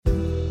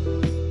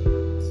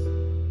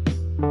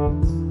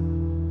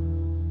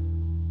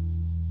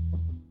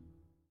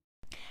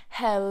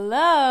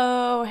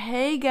Hello,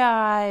 hey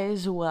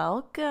guys,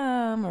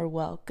 welcome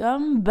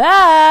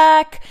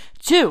back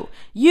to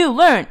You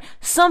Learn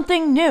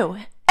Something New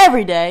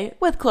Every Day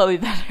with Chloe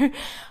Vetter.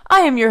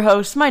 I am your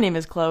host, my name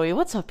is Chloe.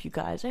 What's up, you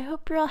guys? I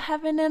hope you're all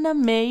having an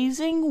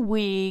amazing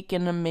week,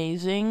 an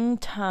amazing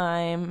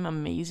time,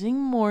 amazing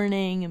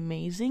morning,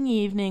 amazing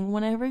evening,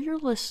 whenever you're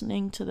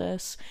listening to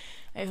this.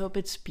 I hope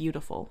it's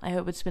beautiful. I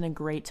hope it's been a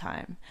great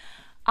time.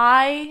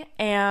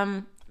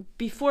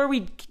 Before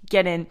we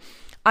get in,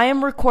 I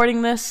am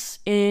recording this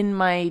in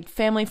my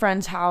family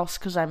friend's house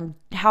because I'm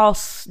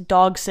house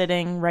dog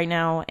sitting right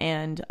now,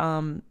 and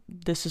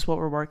this is what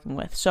we're working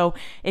with. So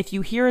if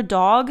you hear a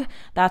dog,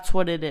 that's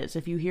what it is.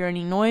 If you hear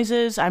any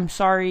noises, I'm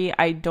sorry.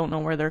 I don't know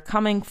where they're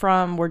coming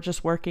from. We're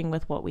just working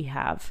with what we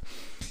have.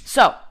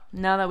 So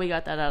now that we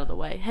got that out of the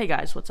way, hey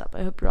guys, what's up?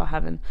 I hope you're all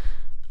having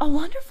a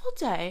wonderful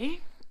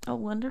day, a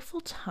wonderful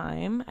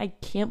time. I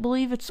can't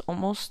believe it's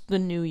almost the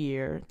new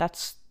year.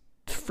 That's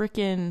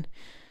freaking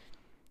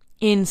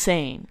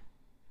insane.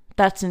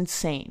 That's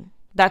insane.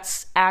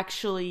 That's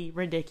actually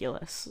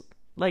ridiculous.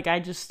 Like, I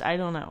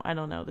don't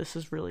know. This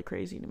is really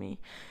crazy to me.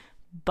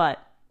 But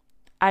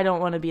I don't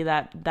want to be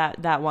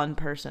that one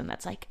person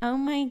that's like, oh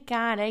my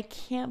God, I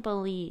can't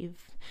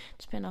believe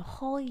it's been a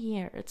whole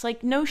year. It's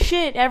like, no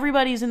shit,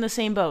 everybody's in the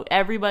same boat.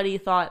 Everybody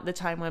thought the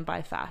time went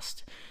by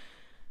fast.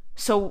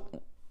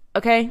 So,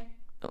 okay,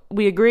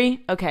 we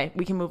agree? Okay,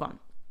 we can move on.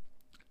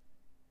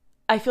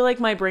 I feel like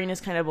my brain is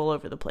kind of all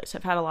over the place.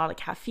 I've had a lot of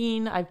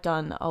caffeine. I've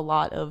done a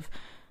lot of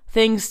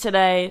things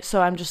today,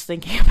 so I'm just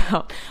thinking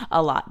about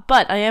a lot.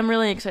 But I am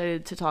really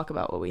excited to talk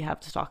about what we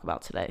have to talk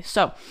about today.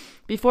 So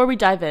before we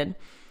dive in,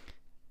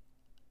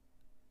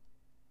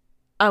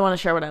 I want to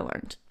share what I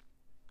learned.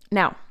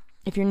 Now,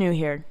 if you're new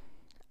here,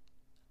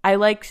 I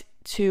like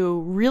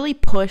to really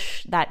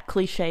push that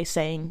cliche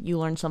saying, you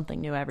learn something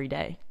new every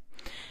day.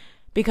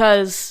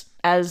 Because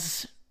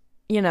as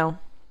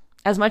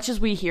much as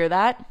we hear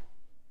that,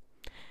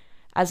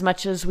 as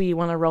much as we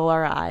want to roll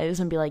our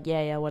eyes and be like,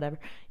 yeah, whatever,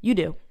 you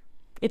do.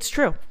 It's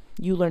true.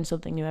 You learn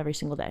something new every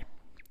single day.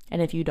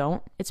 And if you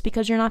don't, it's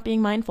because you're not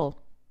being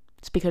mindful.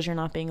 It's because you're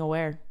not being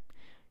aware.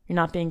 You're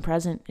not being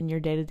present in your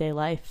day-to-day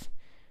life.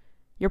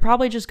 You're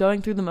probably just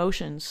going through the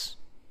motions,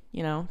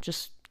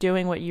 just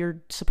doing what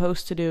you're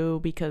supposed to do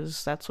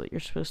because that's what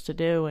you're supposed to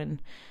do.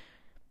 And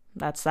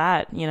that's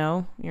that,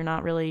 you're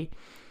not really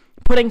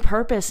putting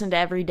purpose into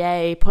every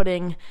day,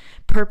 putting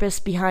purpose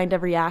behind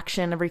every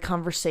action, every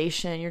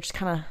conversation. You're just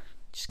kind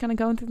of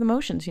going through the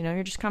motions,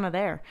 you're just kind of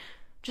there,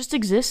 just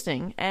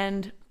existing.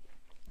 And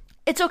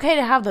it's okay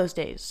to have those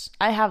days.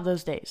 I have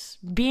those days.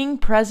 Being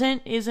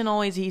present isn't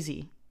always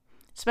easy,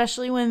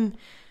 especially when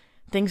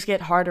things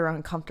get hard or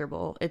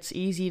uncomfortable. It's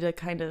easy to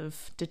kind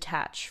of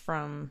detach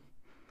from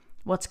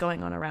what's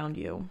going on around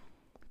you.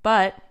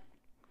 But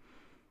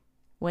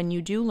when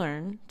you do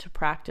learn to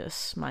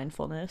practice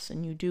mindfulness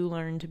and you do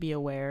learn to be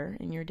aware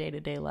in your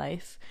day-to-day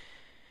life,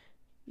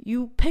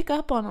 you pick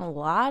up on a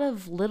lot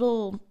of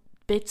little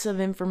bits of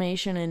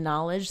information and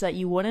knowledge that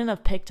you wouldn't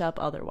have picked up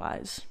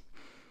otherwise.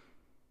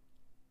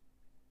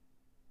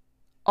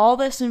 All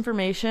this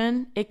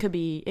information, it could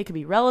be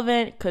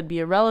relevant, it could be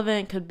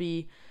irrelevant, it could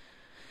be,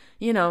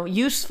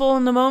 useful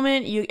in the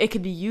moment. It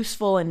could be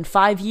useful in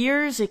 5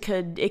 years. It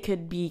could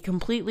be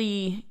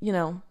completely,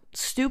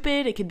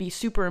 stupid. It could be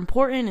super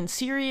important and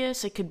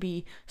serious. It could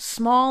be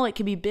small. It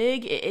could be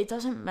big. It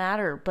doesn't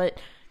matter. But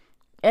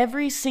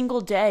every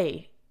single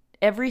day,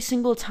 every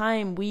single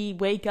time we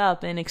wake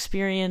up and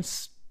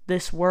experience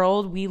this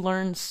world, we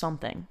learn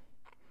something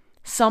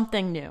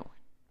new.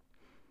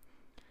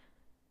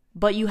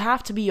 But you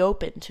have to be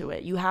open to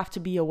it. You have to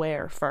be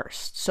aware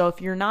first. So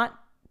if you're not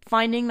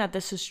finding that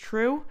this is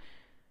true,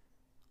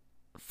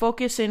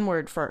 focus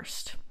inward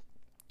first.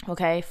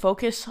 Okay?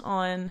 Focus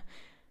on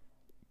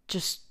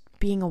just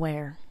being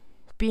aware,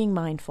 being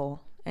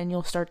mindful, and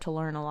you'll start to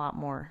learn a lot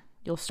more.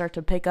 You'll start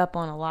to pick up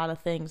on a lot of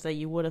things that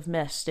you would have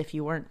missed if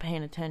you weren't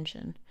paying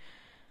attention.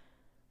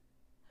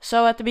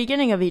 So at the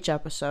beginning of each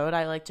episode,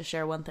 I like to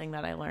share one thing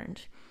that I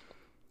learned.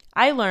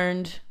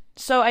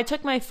 So I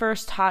took my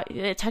first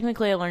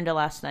technically I learned it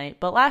last night,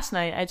 but last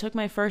night I took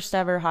my first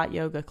ever hot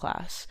yoga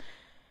class.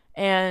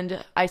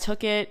 And I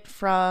took it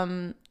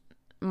from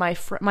my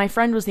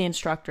friend was the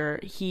instructor.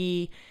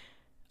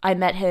 I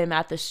met him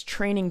at this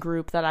training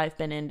group that I've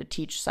been in to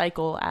teach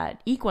cycle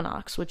at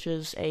Equinox, which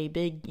is a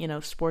big,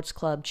 sports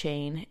club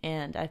chain.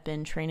 And I've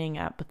been training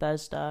at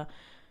Bethesda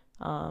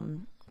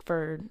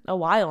for a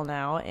while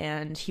now.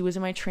 And he was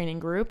in my training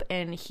group,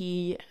 and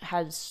he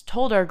has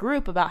told our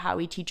group about how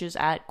he teaches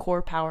at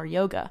Core Power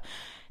Yoga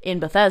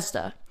in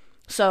Bethesda.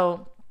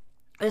 So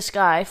this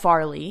guy,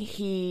 Farley,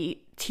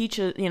 he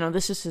teaches,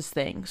 this is his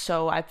thing.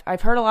 So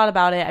I've heard a lot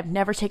about it. I've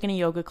never taken a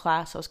yoga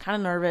class. I was kind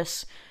of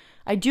nervous.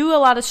 I do a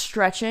lot of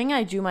stretching.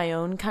 I do my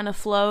own kind of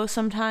flow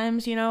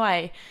sometimes,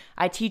 I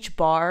teach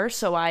bar,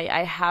 so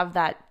I have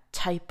that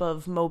type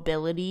of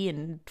mobility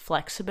and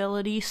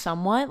flexibility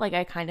somewhat. Like,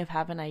 I kind of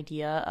have an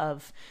idea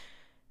of,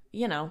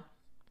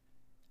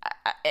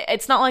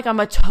 it's not like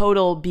I'm a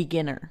total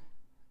beginner.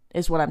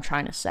 is what I'm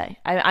trying to say.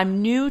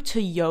 I'm new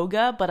to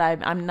yoga, but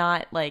I'm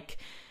not like,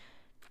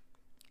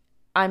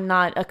 I'm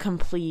not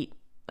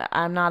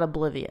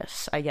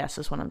oblivious, I guess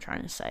is what I'm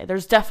trying to say.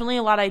 There's definitely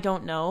a lot I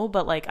don't know,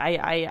 but like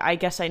I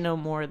guess I know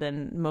more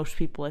than most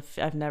people if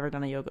I've never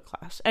done a yoga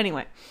class.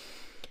 Anyway,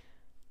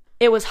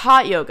 it was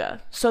hot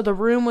yoga. So the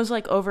room was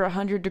like over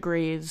 100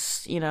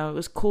 degrees, you know, it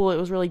was cool. It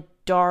was really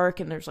dark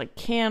and there's like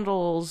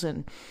candles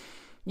and,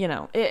 you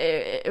know,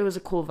 it was a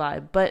cool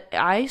vibe. But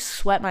I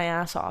sweat my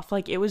ass off.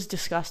 Like, it was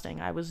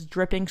disgusting. I was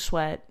dripping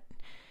sweat.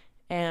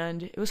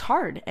 And it was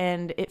hard,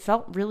 and it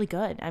felt really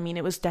good. I mean,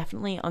 it was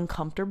definitely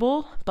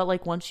uncomfortable, but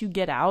like once you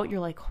get out,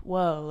 you're like,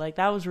 whoa, like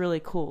that was really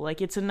cool.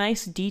 Like, it's a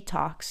nice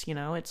detox, you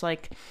know? It's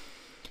like,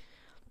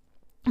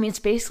 I mean, it's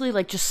basically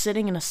like just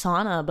sitting in a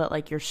sauna, but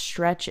like you're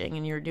stretching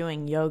and you're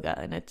doing yoga,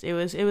 and it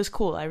was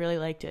cool. I really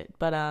liked it.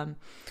 But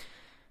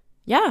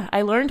yeah,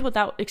 I learned what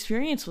that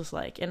experience was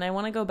like, and I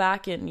want to go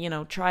back and, you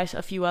know, try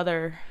a few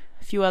other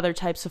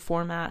types of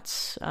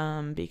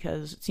formats,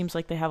 because it seems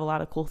like they have a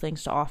lot of cool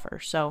things to offer.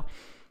 So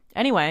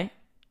anyway,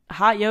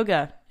 hot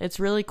yoga. It's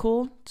really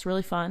cool. It's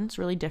really fun. It's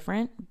really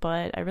different,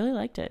 but I really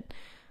liked it.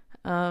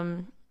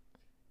 Yeah,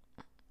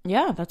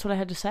 that's what I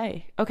had to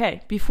say.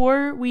 Okay,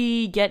 before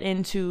we get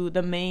into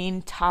the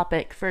main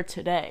topic for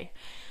today,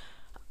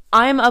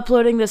 I'm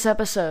uploading this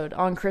episode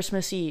on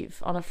Christmas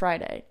Eve on a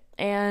Friday,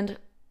 and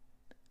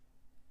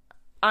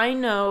I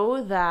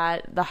know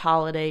that the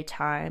holiday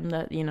time,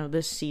 that, you know,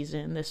 this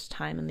season, this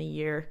time in the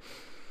year,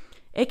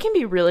 it can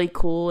be really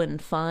cool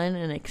and fun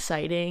and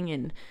exciting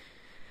and,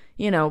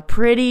 you know,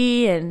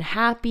 pretty and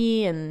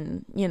happy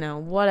and, you know,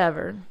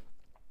 whatever.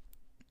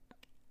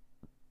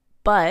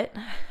 But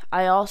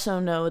I also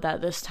know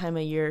that this time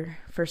of year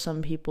for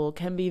some people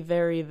can be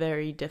very,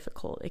 very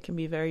difficult. It can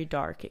be very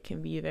dark. It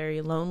can be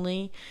very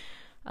lonely.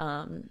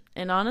 And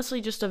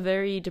honestly, just a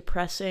very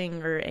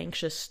depressing or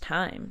anxious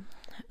time.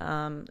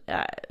 The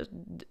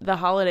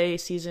holiday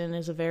season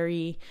is a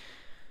very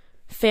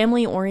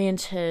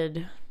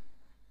family-oriented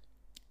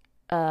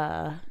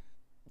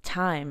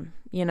time.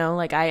 You know,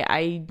 like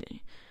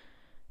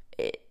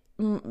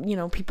you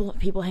know,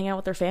 people hang out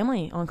with their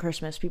family on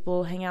Christmas.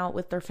 People hang out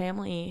with their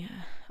family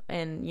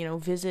and, you know,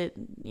 visit,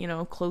 you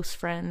know, close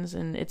friends.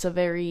 And it's a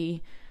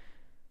very,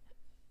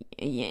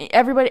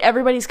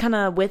 everybody's kind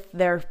of with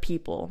their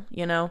people,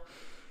 you know,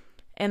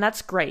 and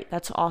that's great.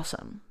 That's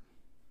awesome.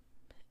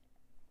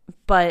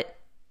 But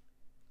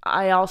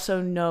I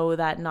also know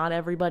that not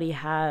everybody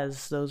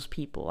has those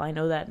people. I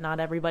know that not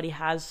everybody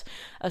has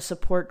a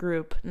support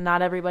group.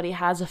 Not everybody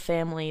has a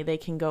family they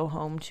can go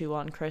home to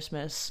on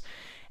Christmas.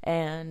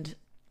 And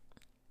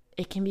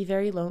it can be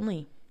very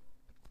lonely.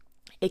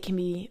 It can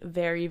be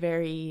very,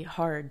 very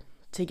hard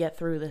to get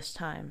through this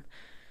time.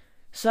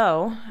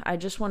 So I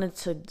just wanted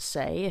to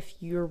say, if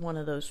you're one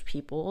of those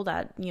people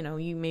that, you know,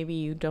 maybe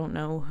you don't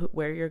know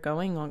where you're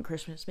going on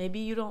Christmas. Maybe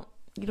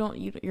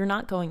you're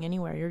not going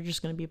anywhere. You're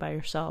just going to be by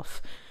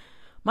yourself.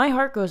 My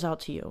heart goes out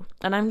to you,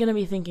 and I'm going to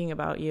be thinking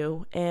about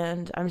you,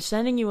 and I'm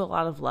sending you a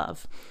lot of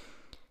love.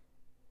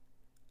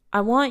 I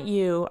want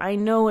you, I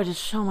know it is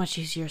so much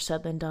easier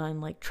said than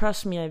done. Like,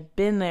 trust me, I've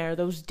been there.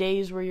 Those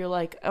days where you're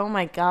like, oh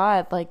my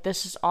God, like,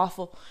 this is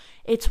awful.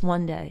 It's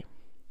one day.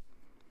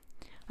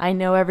 I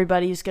know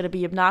everybody's going to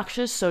be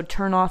obnoxious, so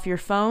turn off your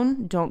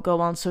phone. Don't go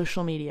on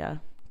social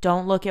media.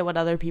 Don't look at what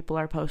other people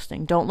are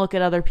posting. Don't look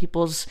at other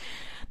people's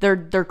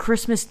their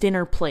Christmas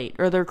dinner plate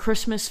or their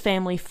Christmas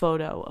family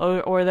photo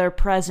or their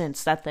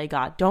presents that they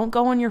got. Don't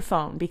go on your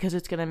phone, because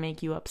it's going to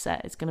make you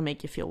upset. It's going to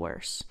make you feel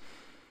worse.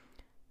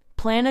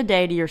 Plan a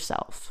day to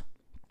yourself.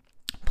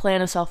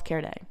 Plan a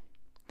self-care day.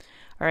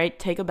 All right,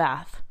 take a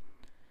bath.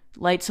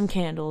 Light some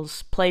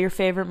candles. Play your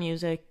favorite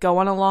music. Go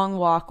on a long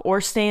walk,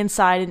 or stay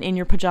inside and in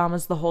your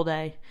pajamas the whole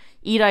day.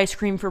 Eat ice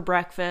cream for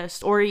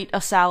breakfast, or eat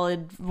a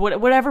salad.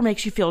 Whatever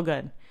makes you feel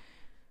good.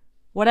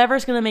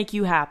 Whatever's going to make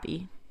you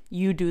happy,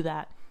 you do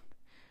that.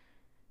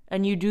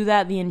 And you do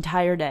that the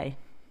entire day.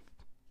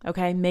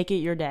 Okay? Make it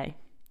your day.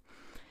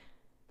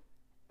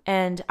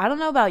 And I don't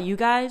know about you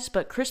guys,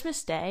 but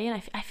Christmas Day,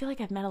 and I feel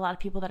like I've met a lot of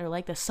people that are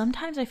like this.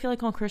 Sometimes I feel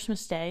like on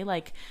Christmas Day,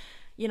 like,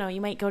 you know,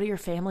 you might go to your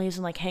families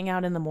and like hang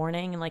out in the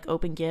morning and like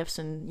open gifts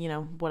and, you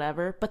know,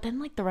 whatever. But then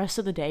like the rest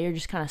of the day, you're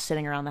just kind of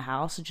sitting around the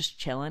house and just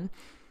chilling.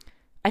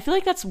 I feel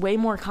like that's way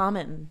more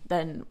common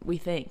than we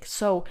think.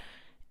 So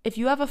if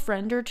you have a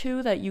friend or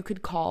two that you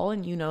could call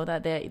and you know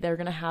that they're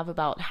going to have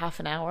about half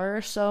an hour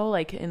or so,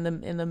 like in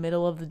the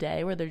middle of the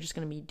day where they're just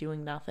going to be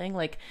doing nothing,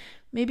 like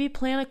maybe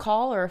plan a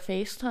call or a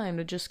FaceTime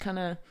to just kind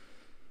of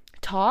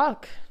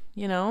talk,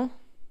 you know?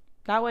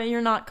 That way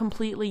you're not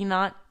completely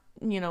not,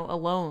 you know,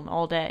 alone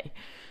all day.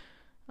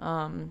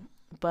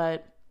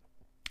 But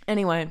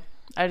anyway,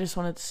 I just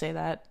wanted to say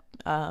that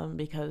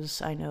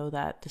because I know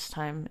that this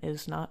time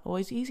is not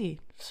always easy.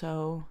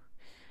 So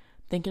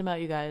thinking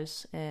about you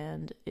guys,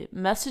 and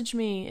message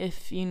me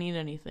if you need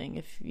anything.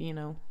 If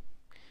you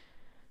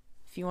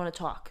want to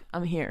talk,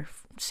 I'm here.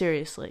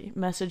 Seriously,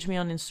 message me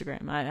on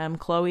Instagram. I'm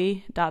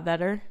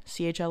Chloe.Vetter,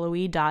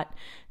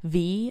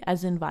 CHLOE.V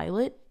as in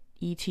Violet,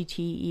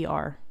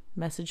 ETTER.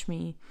 Message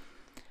me.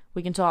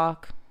 We can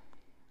talk.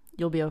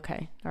 You'll be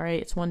okay. All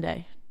right? It's one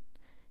day.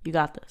 You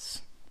got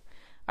this.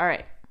 All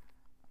right.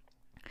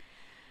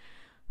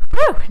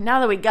 Whew, now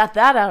that we got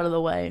that out of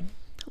the way,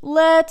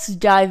 let's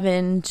dive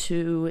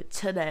into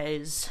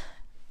today's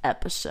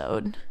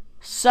episode.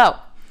 So,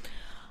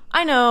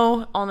 I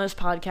know on this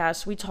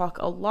podcast we talk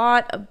a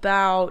lot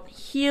about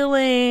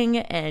healing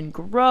and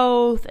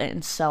growth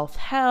and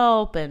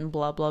self-help and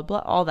blah, blah,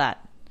 blah, all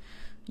that.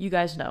 You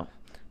guys know.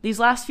 These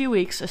last few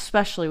weeks,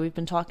 especially, we've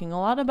been talking a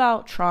lot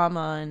about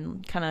trauma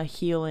and kind of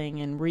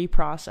healing and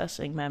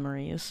reprocessing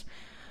memories.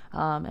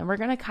 And we're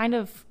going to kind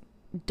of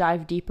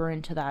dive deeper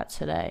into that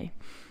today.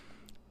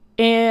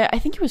 And I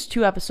think it was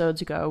 2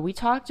 episodes ago, we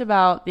talked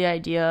about the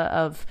idea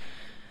of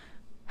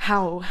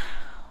how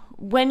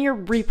when you're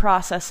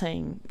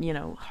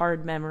reprocessing,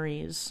 hard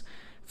memories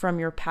from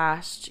your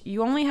past,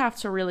 you only have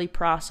to really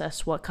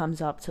process what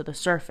comes up to the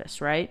surface,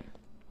 right?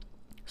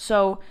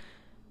 So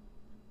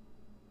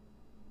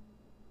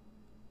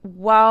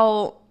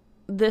while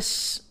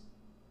this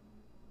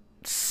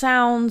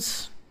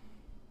sounds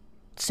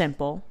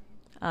simple,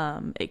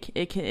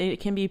 it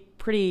can be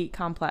pretty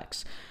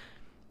complex.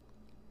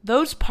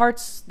 Those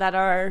parts that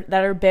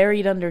are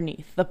buried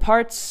underneath, the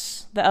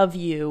parts of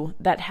you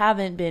that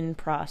haven't been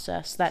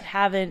processed, that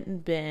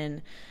haven't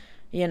been,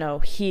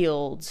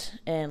 healed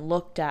and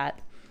looked at,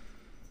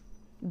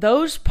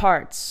 those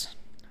parts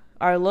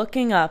are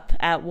looking up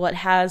at what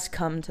has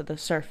come to the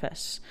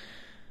surface.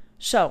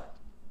 So,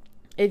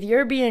 if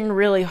you're being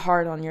really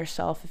hard on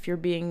yourself, if you're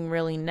being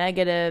really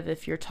negative,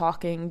 if you're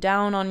talking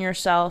down on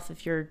yourself,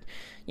 if you're,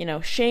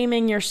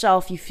 shaming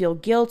yourself, you feel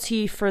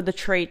guilty for the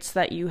traits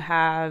that you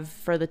have,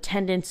 for the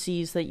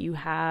tendencies that you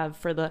have,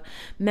 for the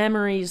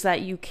memories that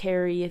you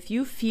carry, if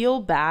you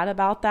feel bad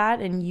about that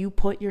and you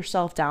put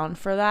yourself down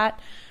for that,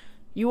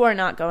 you are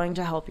not going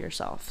to help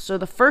yourself. So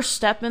the first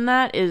step in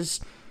that is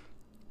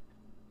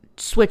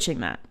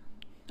switching that,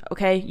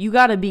 okay? You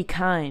got to be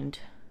kind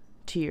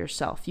to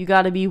yourself. You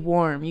got to be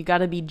warm. You got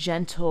to be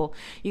gentle.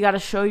 You got to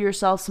show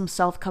yourself some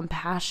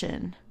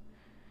self-compassion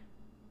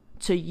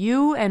to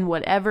you and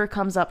whatever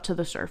comes up to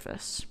the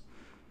surface.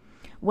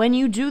 When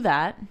you do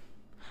that,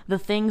 the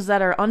things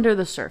that are under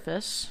the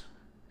surface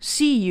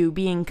see you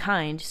being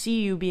kind,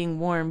 see you being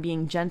warm,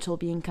 being gentle,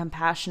 being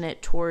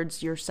compassionate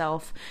towards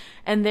yourself,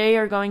 and they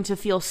are going to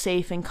feel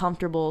safe and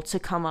comfortable to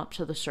come up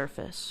to the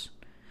surface,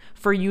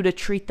 for you to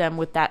treat them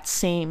with that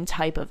same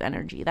type of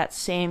energy, that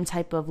same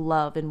type of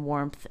love and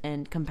warmth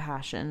and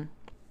compassion.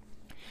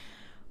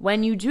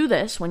 When you do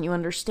this, when you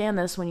understand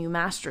this, when you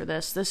master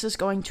this, this is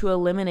going to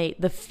eliminate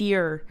the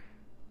fear.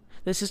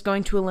 This is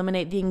going to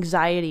eliminate the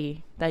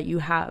anxiety that you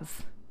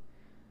have.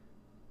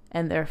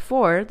 And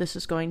therefore, this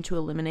is going to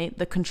eliminate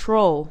the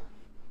control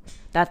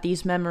that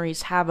these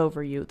memories have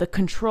over you, the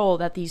control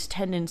that these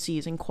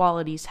tendencies and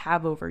qualities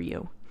have over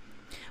you.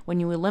 When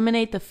you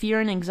eliminate the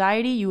fear and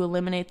anxiety, you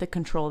eliminate the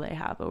control they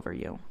have over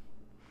you.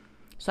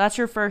 So that's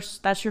your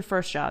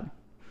first job.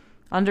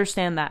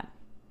 Understand that.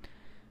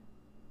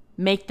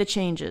 Make the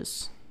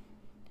changes.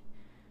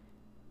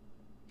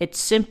 It's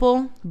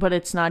simple, but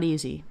it's not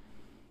easy.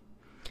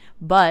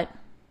 But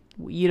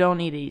you don't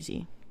need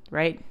easy,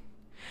 right?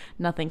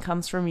 Nothing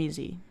comes from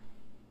easy.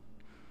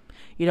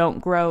 You don't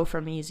grow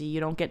from easy. You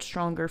don't get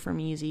stronger from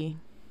easy.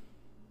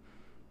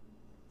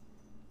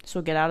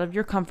 So get out of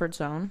your comfort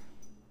zone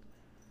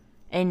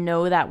and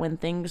know that when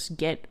things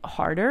get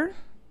harder,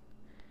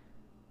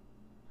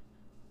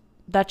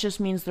 that just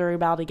means they're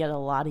about to get a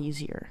lot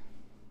easier.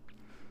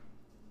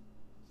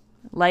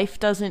 Life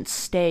doesn't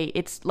stay.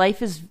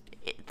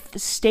 The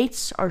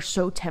states are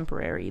so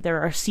temporary. There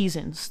are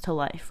seasons to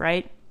life,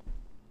 right?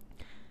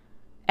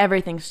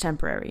 Everything's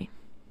temporary.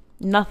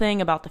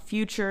 Nothing about the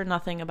future,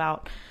 nothing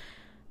about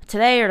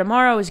today or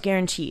tomorrow is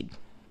guaranteed.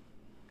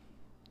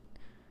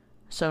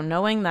 So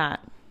knowing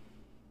that,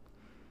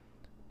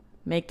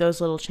 make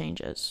those little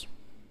changes.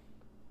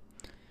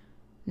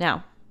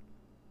 Now,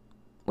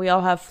 we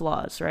all have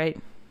flaws, right?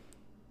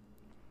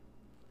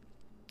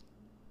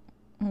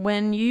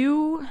 When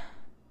you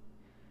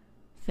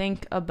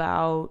think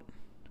about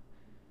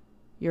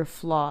your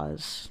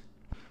flaws,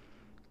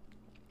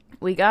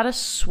 we gotta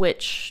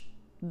switch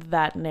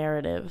that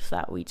narrative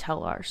that we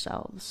tell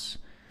ourselves.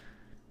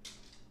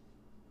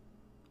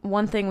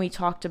 One thing we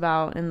talked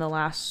about in the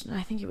last,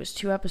 I think it was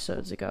 2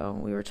 episodes ago,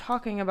 we were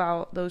talking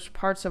about those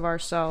parts of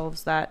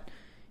ourselves that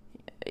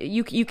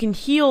you can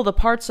heal the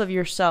parts of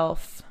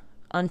yourself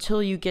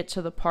until you get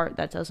to the part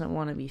that doesn't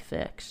want to be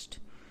fixed.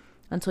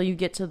 Until you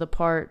get to the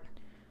part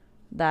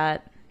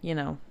that,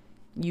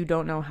 you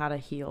don't know how to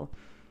heal.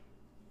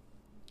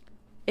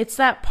 It's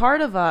that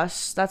part of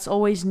us that's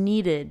always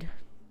needed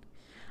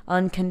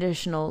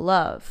unconditional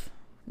love,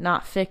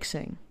 not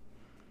fixing.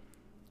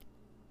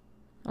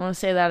 I want to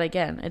say that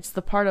again. It's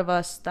the part of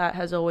us that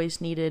has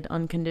always needed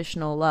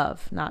unconditional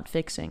love, not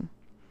fixing.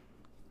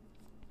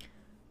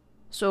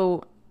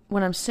 So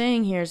what I'm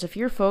saying here is if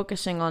you're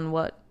focusing on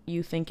what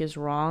you think is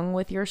wrong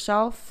with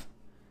yourself,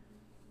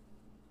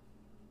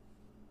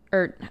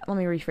 or let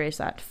me rephrase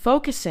that.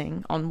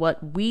 Focusing on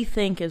what we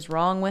think is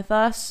wrong with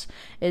us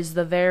is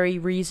the very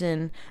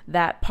reason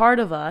that part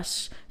of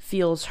us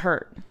feels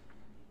hurt.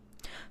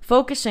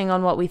 Focusing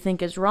on what we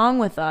think is wrong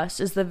with us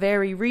is the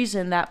very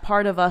reason that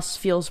part of us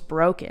feels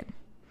broken,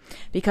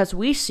 because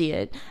we see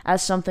it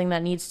as something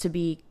that needs to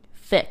be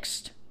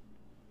fixed.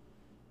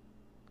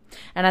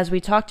 And as we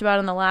talked about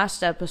in the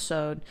last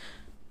episode,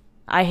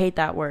 I hate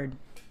that word.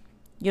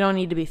 You don't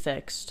need to be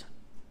fixed.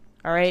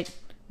 All right?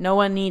 No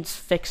one needs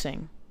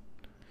fixing.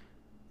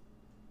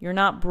 You're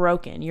not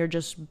broken.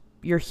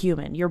 You're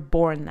human. You're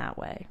born that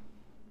way.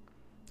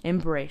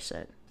 Embrace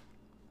it.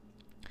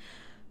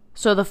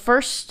 So the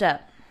first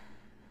step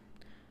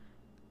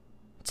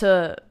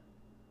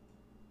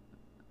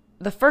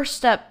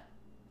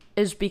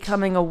is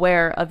becoming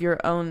aware of your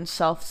own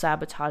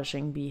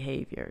self-sabotaging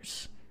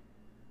behaviors.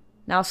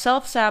 Now,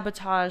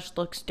 self-sabotage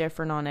looks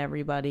different on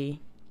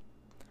everybody.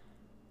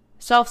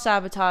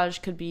 Self-sabotage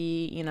could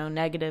be,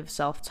 negative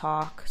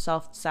self-talk.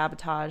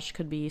 Self-sabotage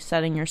could be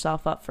setting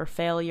yourself up for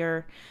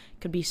failure.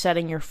 Could be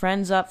setting your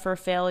friends up for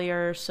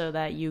failure so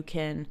that you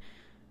can,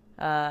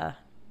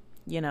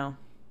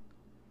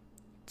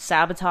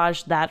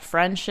 sabotage that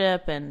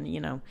friendship.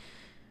 And,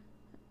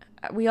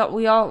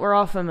 we're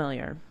all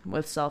familiar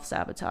with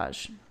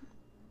self-sabotage.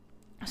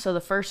 So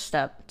the first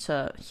step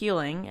to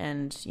healing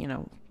and,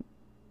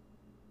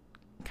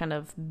 kind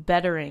of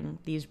bettering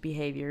these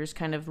behaviors,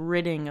 kind of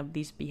ridding of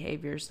these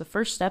behaviors, the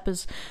first step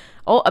is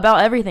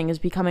about everything is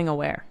becoming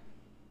aware.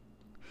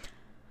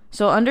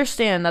 So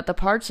understand that the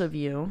parts of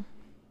you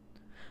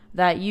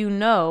that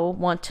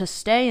want to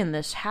stay in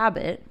this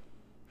habit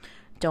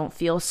don't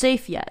feel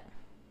safe yet.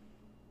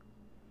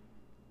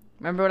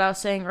 Remember what I was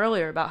saying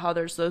earlier about how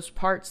there's those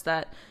parts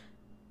that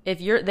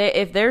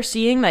if they're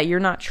seeing that you're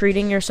not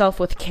treating yourself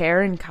with care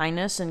and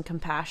kindness and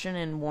compassion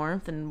and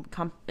warmth and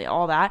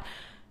all that,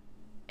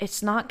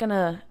 it's not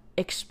gonna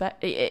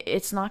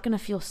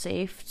feel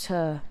safe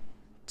to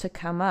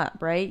come up,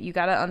 right? You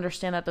got to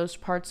understand that those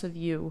parts of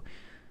you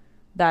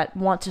that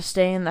want to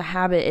stay in the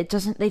habit,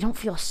 they don't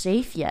feel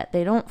safe yet.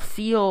 They don't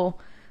feel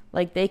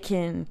like they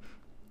can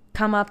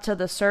come up to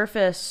the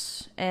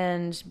surface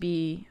and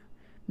be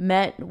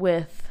met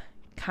with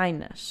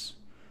kindness.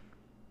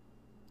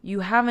 You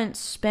haven't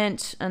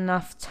spent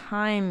enough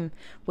time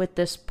with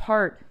this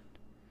part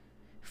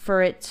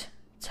for it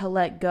to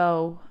let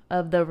go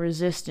of the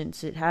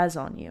resistance it has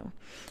on you.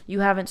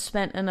 You haven't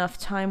spent enough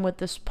time with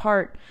this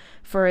part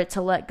for it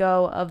to let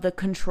go of the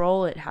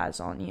control it has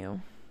on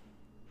you.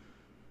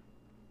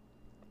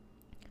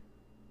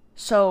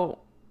 So,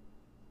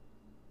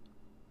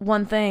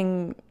 one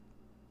thing,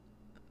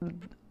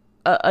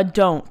 a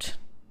don't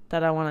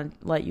that I want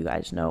to let you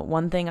guys know,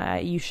 one thing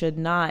you should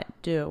not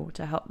do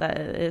to help, that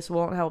this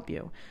won't help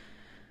you.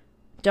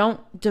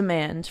 Don't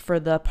demand for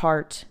the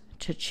part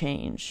to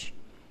change.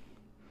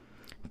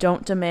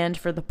 Don't demand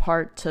for the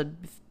part to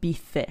be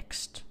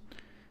fixed.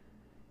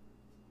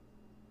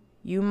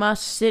 You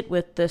must sit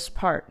with this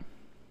part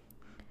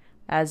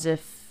as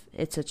if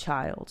it's a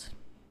child.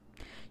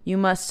 You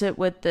must sit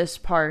with this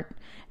part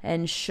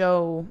and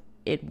show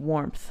it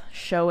warmth,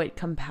 show it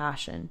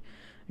compassion.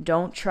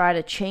 Don't try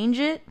to change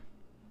it.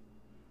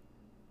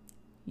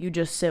 You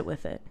just sit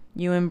with it.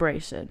 You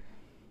embrace it.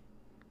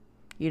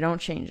 You don't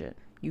change it.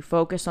 You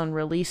focus on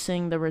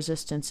releasing the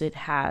resistance it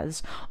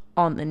has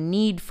on the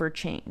need for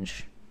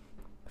change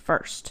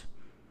first.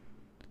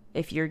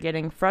 If you're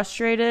getting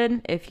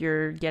frustrated, if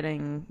you're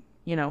getting,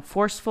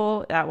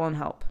 forceful, that won't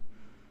help.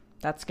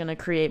 That's going to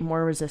create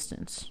more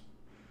resistance.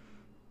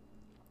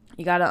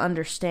 You got to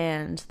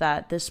understand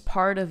that this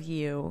part of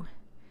you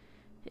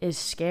is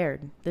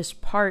scared. This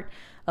part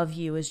of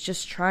you is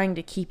just trying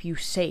to keep you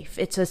safe.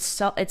 It's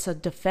a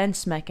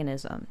defense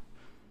mechanism.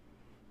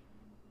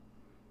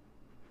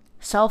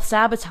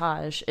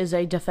 Self-sabotage is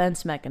a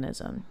defense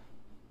mechanism.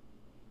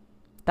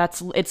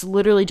 It's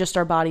literally just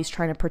our bodies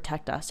trying to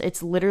protect us.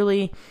 It's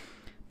literally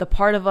the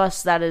part of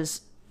us that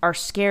is our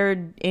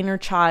scared inner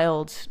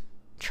child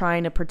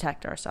trying to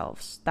protect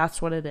ourselves.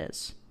 That's what it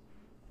is.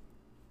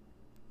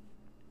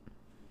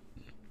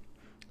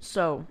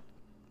 So,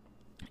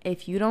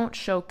 if you don't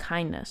show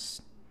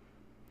kindness,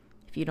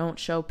 if you don't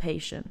show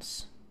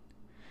patience,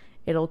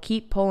 it'll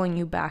keep pulling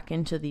you back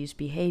into these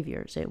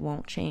behaviors. It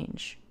won't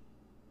change.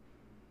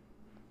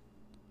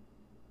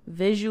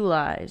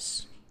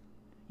 Visualize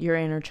your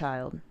inner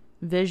child.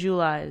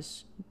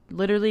 Visualize,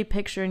 literally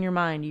picture in your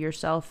mind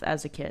yourself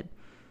as a kid.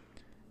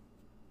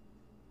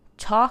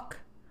 Talk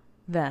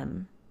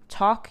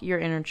your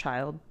inner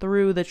child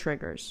through the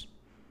triggers.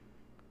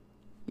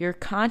 Your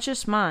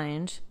conscious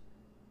mind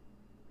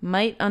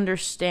might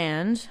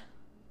understand,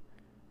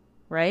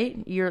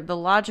 right? The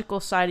logical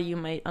side of you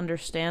might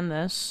understand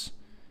this.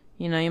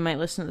 You might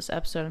listen to this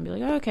episode and be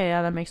like, oh, okay,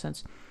 yeah, that makes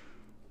sense.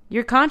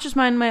 Your conscious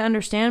mind might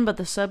understand, but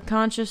the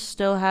subconscious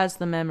still has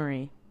the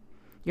memory.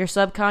 Your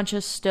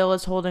subconscious still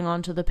is holding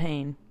on to the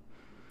pain.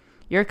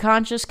 Your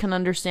conscious can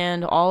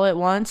understand all at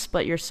once,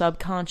 but your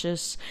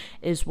subconscious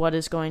is what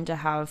is going to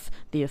have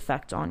the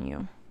effect on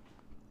you.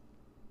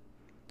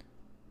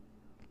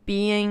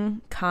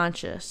 being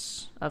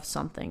conscious of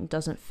something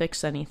doesn't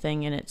fix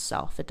anything in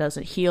itself. It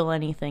doesn't heal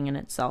anything in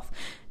itself.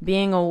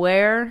 Being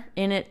aware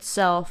in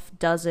itself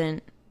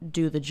doesn't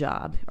do the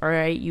job. All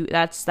right,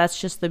 that's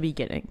just the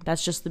beginning.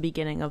 That's just the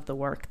beginning of the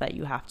work that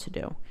you have to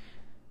do.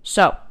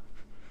 So,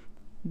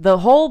 the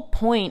whole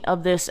point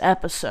of this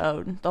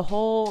episode, the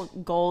whole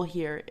goal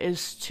here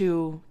is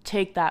to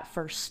take that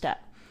first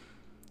step,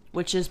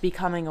 which is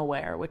becoming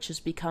aware, which is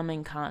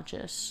becoming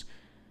conscious.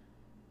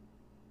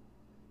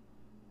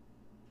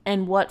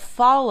 And what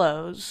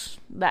follows,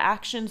 the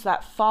actions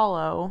that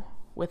follow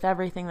with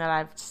everything that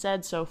I've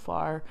said so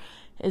far,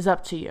 is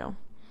up to you.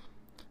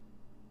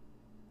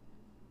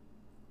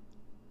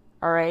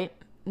 All right?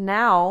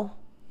 Now,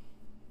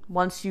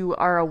 once you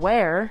are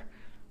aware,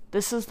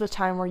 this is the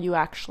time where you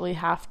actually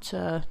have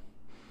to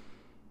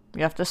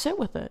sit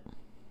with it.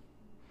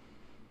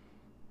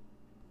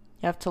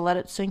 You have to let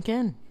it sink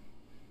in.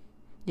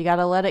 You got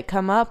to let it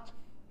come up.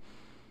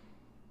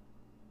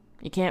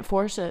 You can't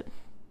force it.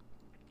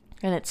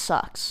 And it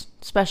sucks,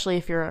 especially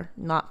if you're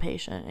not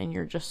patient and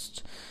you're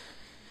just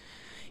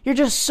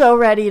so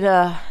ready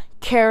to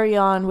carry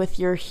on with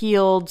your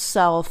healed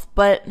self.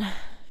 But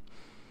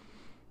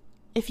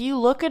if you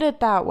look at it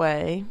that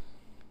way,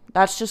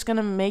 that's just going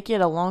to make it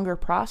a longer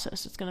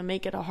process. It's going to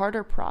make it a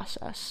harder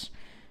process.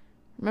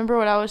 Remember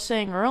what I was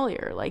saying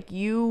earlier, like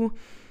you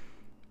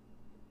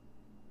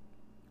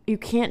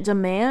can't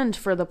demand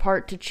for the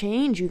part to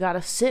change. You got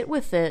to sit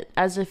with it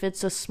as if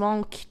it's a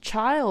small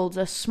child,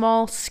 a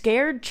small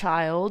scared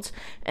child,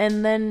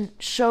 and then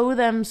show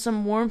them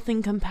some warmth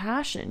and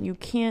compassion. You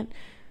can't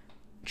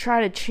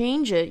try to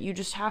change it. You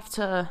just have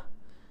to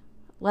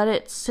let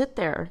it sit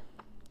there.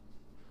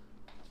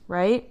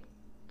 Right?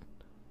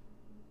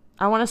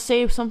 I want to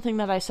say something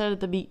that I said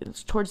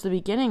towards the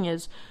beginning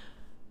is,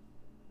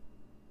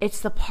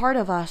 it's the part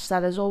of us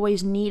that has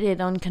always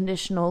needed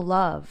unconditional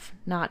love,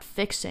 not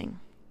fixing.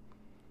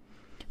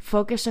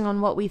 Focusing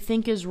on what we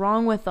think is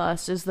wrong with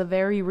us is the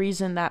very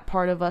reason that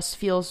part of us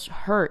feels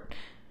hurt.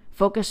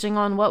 Focusing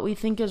on what we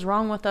think is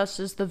wrong with us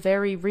is the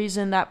very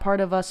reason that part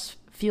of us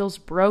feels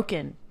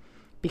broken.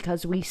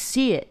 Because we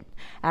see it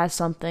as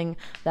something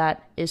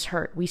that is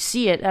hurt. We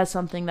see it as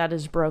something that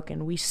is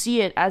broken. We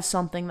see it as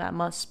something that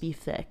must be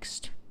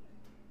fixed.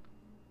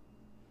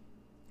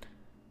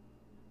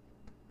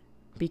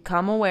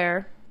 Become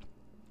aware.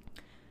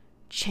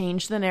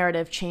 Change the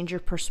narrative. Change your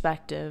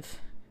perspective.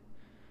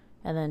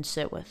 And then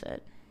sit with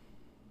it.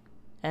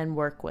 And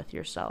work with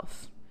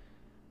yourself.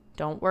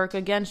 Don't work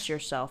against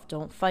yourself.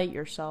 Don't fight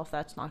yourself.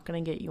 That's not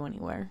going to get you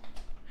anywhere.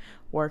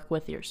 Work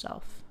with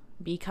yourself.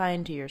 Be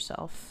kind to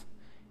yourself.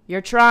 You're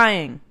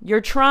trying.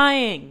 You're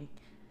trying.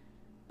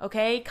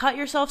 Okay? Cut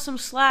yourself some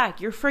slack.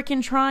 You're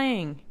freaking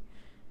trying.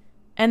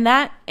 And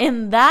that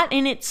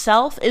in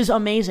itself is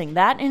amazing.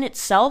 That in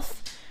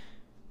itself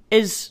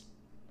is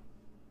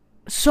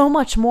so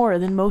much more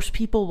than most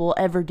people will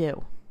ever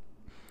do.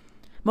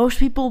 Most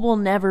people will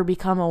never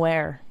become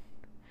aware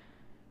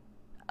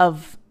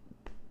of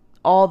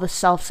all the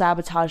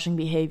self-sabotaging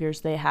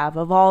behaviors they have,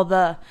 of all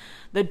the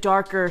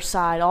darker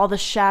side, all the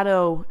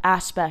shadow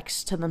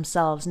aspects to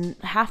themselves. And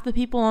half the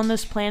people on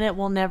this planet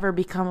will never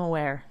become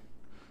aware.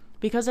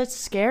 Because it's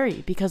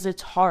scary, because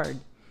it's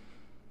hard.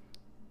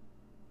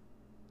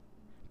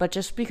 But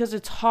just because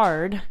it's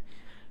hard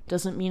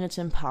doesn't mean it's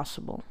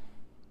impossible.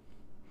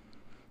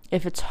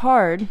 If it's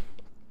hard,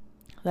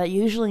 that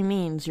usually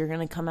means you're going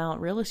to come out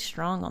really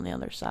strong on the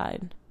other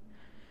side.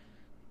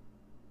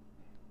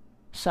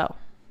 So,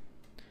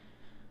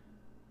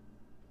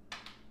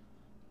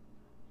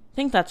 I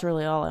think that's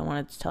really all I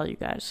wanted to tell you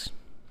guys.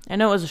 I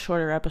know it was a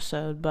shorter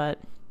episode, but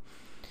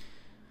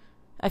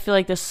I feel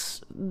like I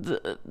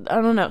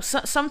don't know.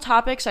 Some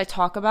topics I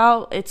talk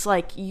about, it's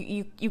like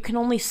you can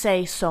only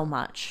say so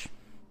much.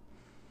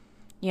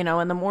 You know,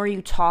 and the more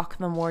you talk,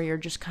 the more you're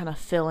just kind of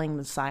filling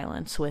the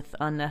silence with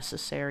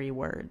unnecessary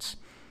words.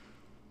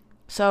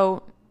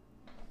 So,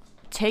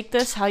 take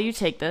this how you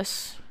take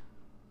this.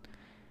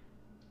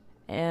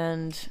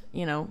 And,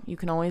 you know, you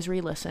can always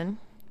re-listen.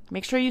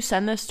 Make sure you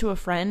send this to a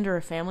friend or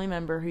a family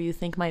member who you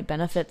think might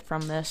benefit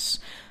from this.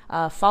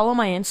 Follow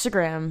my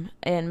Instagram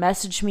and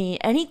message me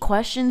any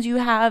questions you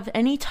have,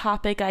 any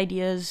topic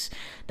ideas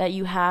that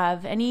you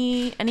have,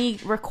 any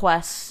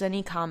requests,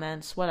 any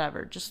comments,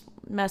 whatever. Just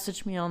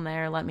message me on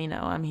there. Let me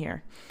know. I'm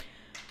here.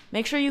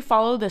 Make sure you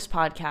follow this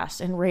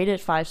podcast and rate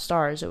it 5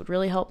 stars. It would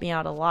really help me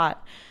out a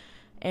lot.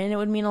 And it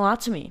would mean a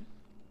lot to me.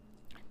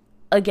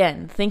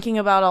 Again, thinking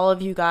about all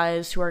of you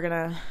guys who are going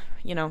to,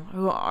 you know,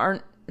 who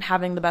aren't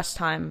having the best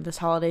time this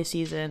holiday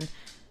season.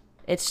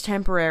 It's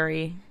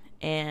temporary,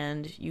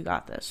 and you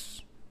got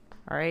this.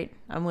 All right?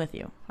 I'm with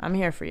you. I'm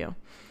here for you.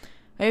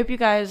 I hope you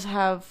guys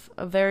have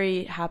a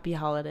very happy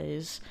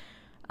holidays.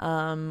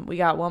 We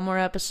got one more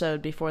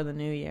episode before the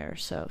new year,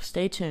 so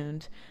stay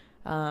tuned.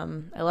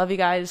 I love you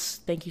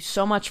guys. Thank you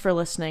so much for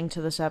listening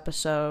to this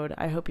episode.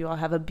 I hope you all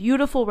have a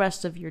beautiful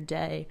rest of your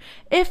day.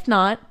 If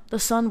not, the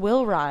sun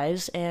will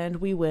rise and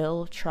we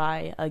will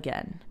try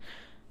again.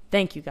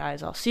 Thank you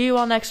guys. I'll see you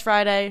all next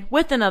Friday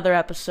with another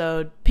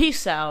episode.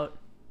 Peace out.